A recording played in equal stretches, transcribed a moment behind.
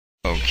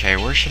Okay,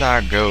 where should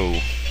I go?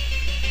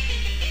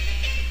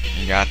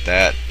 You got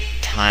that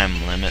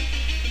time limit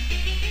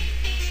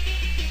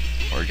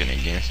working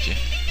against you.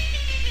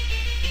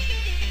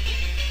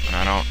 And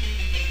I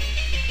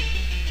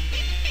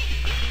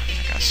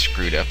think I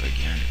screwed up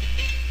again.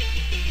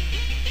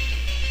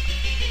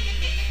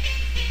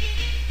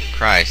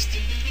 Christ.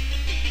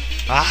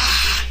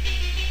 Ah!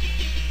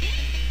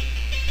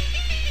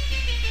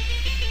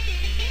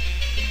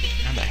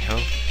 How the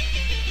hell?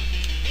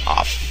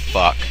 Aw,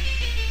 fuck.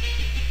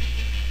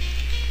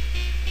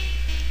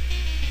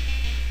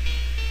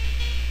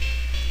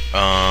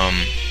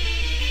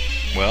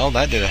 Well,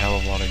 that did a hell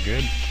of a lot of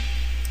good.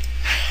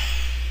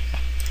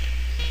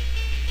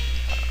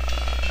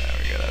 There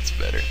we go, that's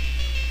better.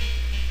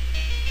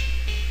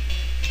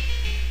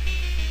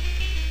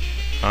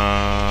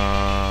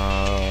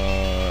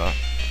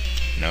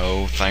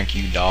 No, thank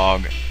you,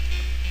 dog.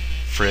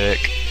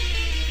 Frick.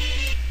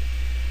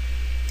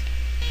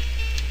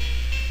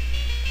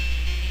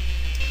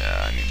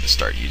 I need to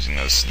start using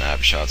those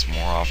snapshots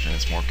more often,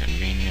 it's more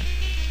convenient.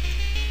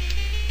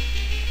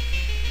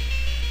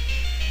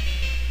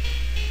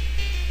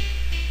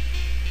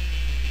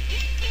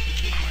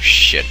 Oh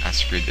shit, I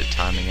screwed the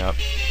timing up.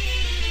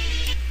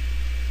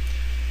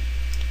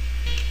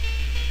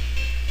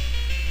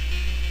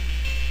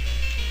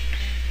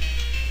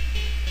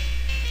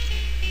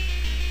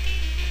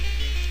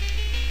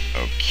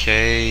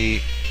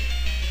 Okay.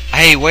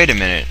 Hey, wait a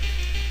minute.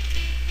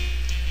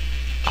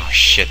 Oh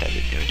shit, that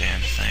didn't do a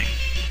damn thing.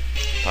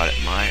 Thought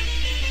it might.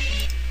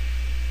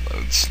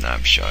 Load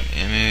snapshot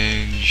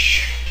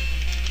image.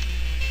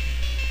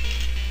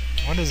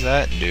 What does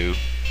that do?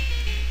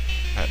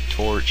 That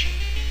torch.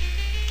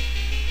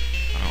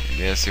 I don't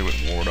guess it would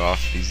ward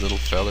off these little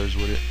fellers,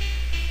 would it?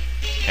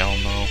 Hell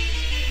no.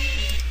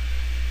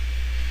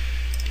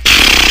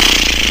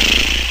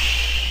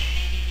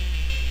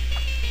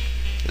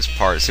 This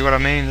part, see what I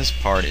mean? This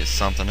part is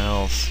something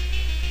else.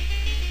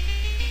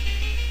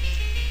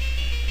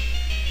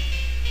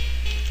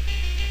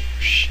 Oh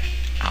shit.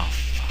 Oh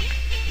fuck.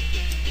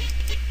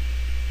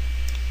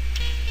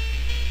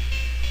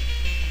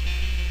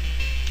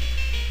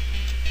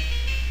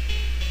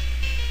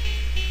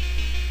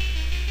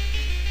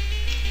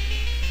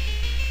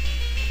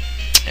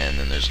 And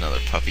then there's another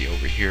puppy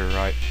over here,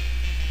 right?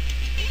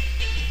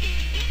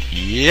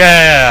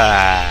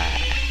 Yeah!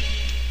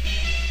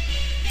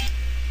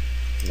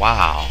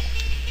 Wow.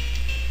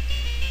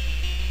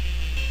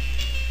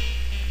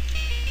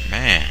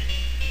 Man.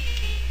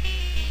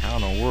 How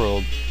in the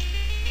world?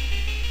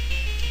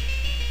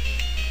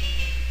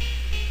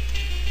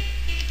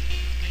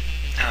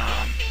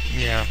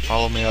 Yeah,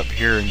 follow me up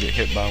here and get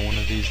hit by one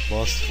of these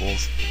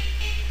lustfuls.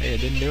 Hey, it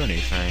didn't do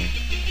anything.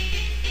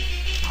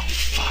 Oh,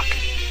 fuck.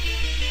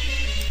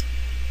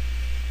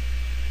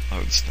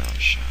 Load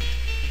snapshot.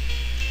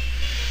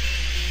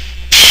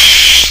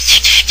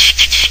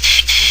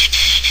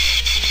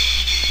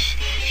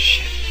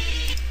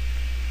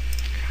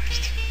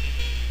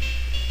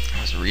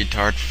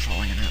 Retard for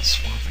falling in that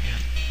swamp again.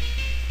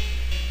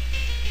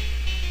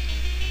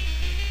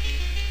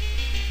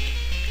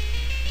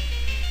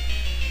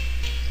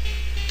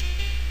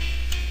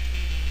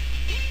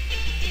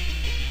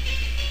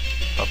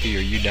 Puppy, are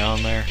you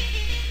down there?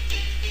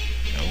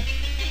 No.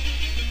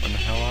 Where the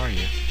hell are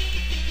you?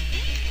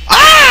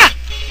 Ah!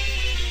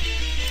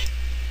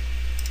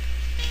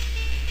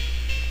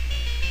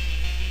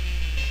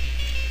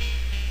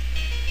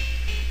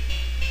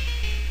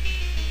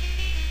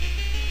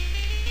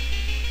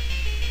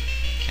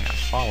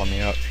 Follow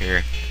me up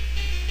here.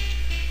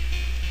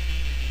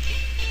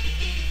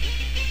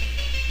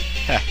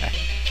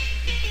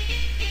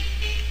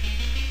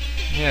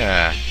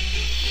 Yeah.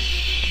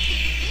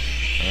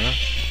 Huh?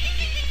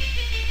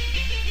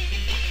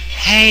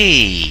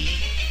 Hey!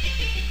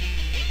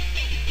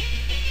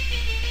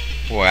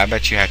 Boy, I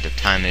bet you have to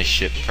time this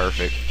shit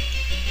perfect.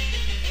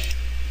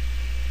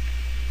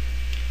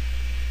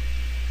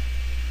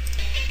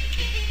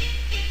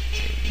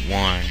 Okay,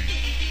 1, 2,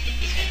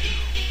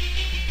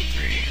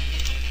 3.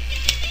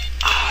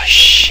 Ah,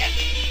 shit.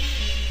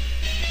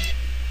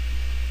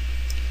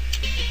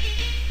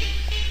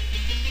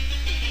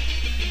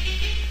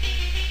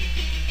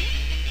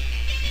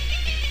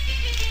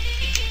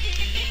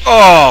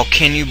 Oh,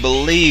 can you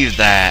believe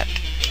that?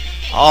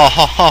 Oh,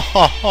 ho, ho,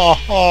 ho, ho,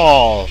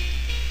 ho.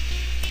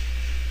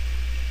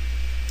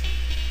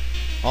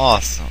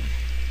 Awesome.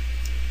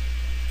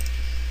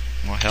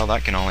 Well, hell,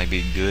 that can only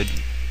be good.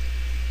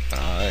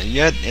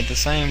 Yet, at the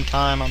same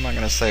time, I'm not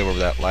going to say over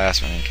that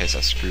last one in case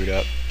I screwed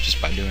up just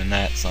by doing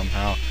that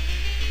somehow.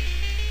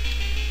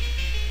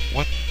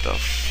 What the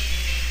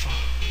fuck?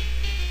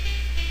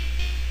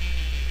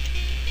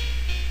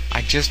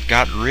 I just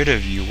got rid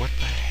of you. What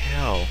the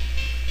hell?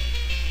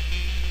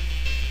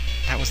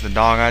 That was the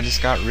dog I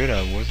just got rid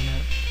of, wasn't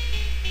it?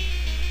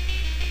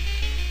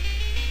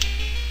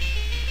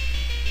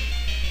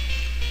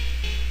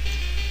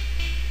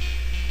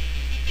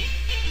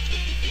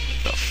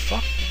 The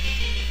fuck?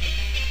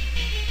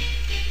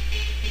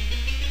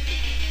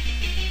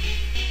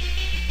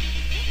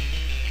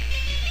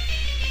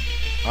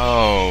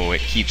 Oh,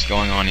 it keeps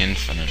going on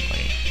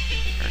infinitely.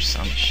 Or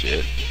some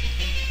shit.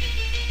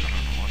 I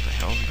don't know what the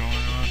hell's going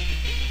on.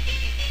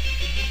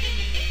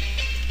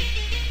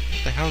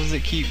 What the hell does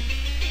it keep...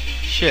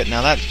 Shit,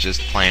 now that's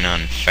just plain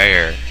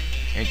unfair.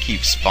 It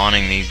keeps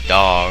spawning these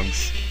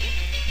dogs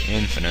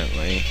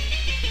infinitely.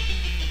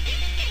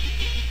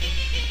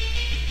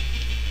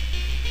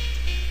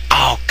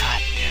 Oh,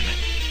 god damn it.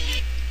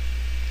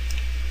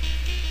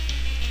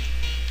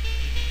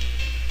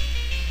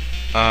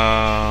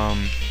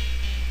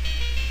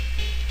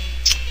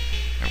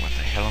 Wait, what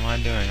the hell am I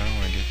doing? I don't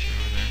want to get you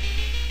over there.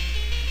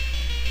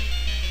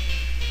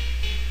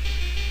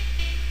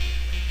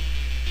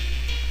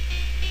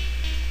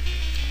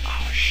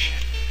 Oh,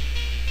 shit.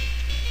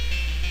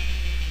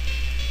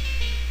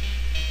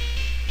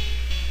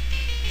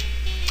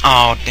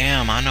 Oh,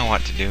 damn, I know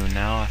what to do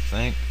now, I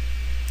think.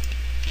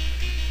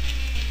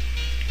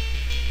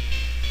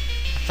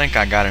 I think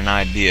I got an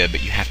idea,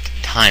 but you have to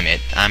time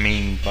it. I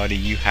mean, buddy,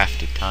 you have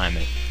to time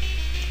it.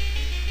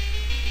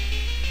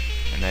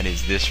 And that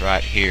is this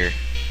right here.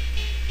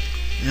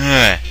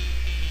 Ugh.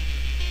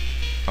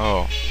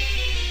 Oh.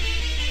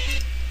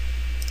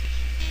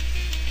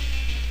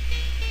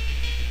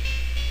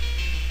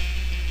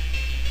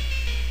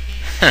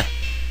 Huh.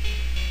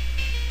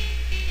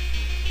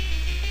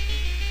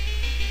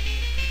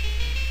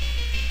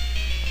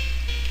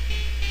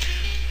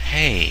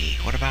 Hey,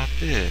 what about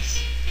this?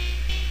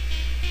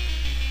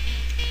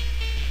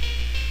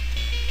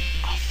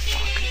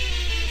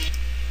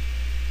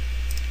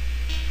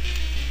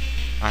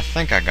 I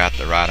think I got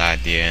the right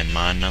idea in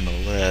mind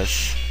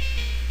nonetheless.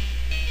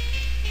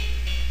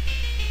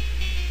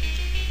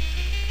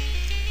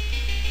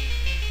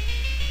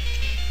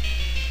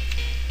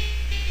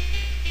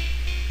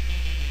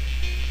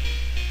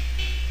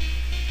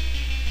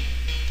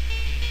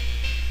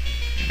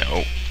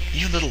 No.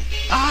 You little...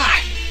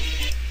 Ah!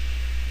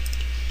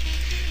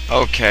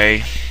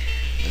 Okay.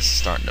 This is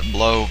starting to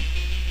blow.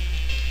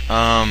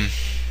 I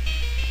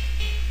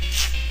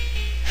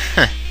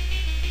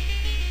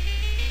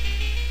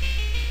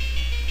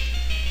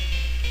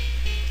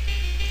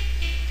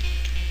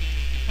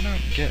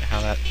don't get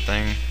how that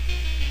thing...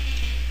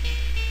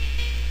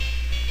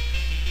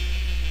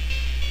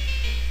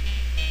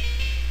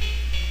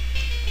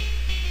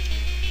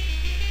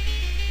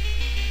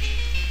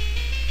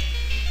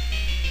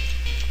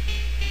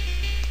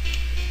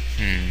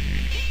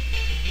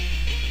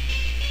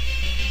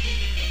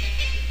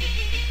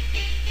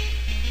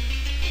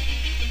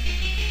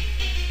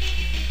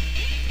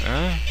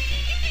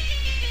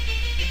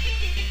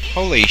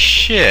 Holy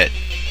shit!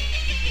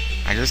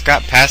 I just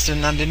got past it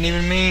and I didn't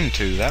even mean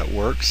to. That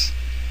works.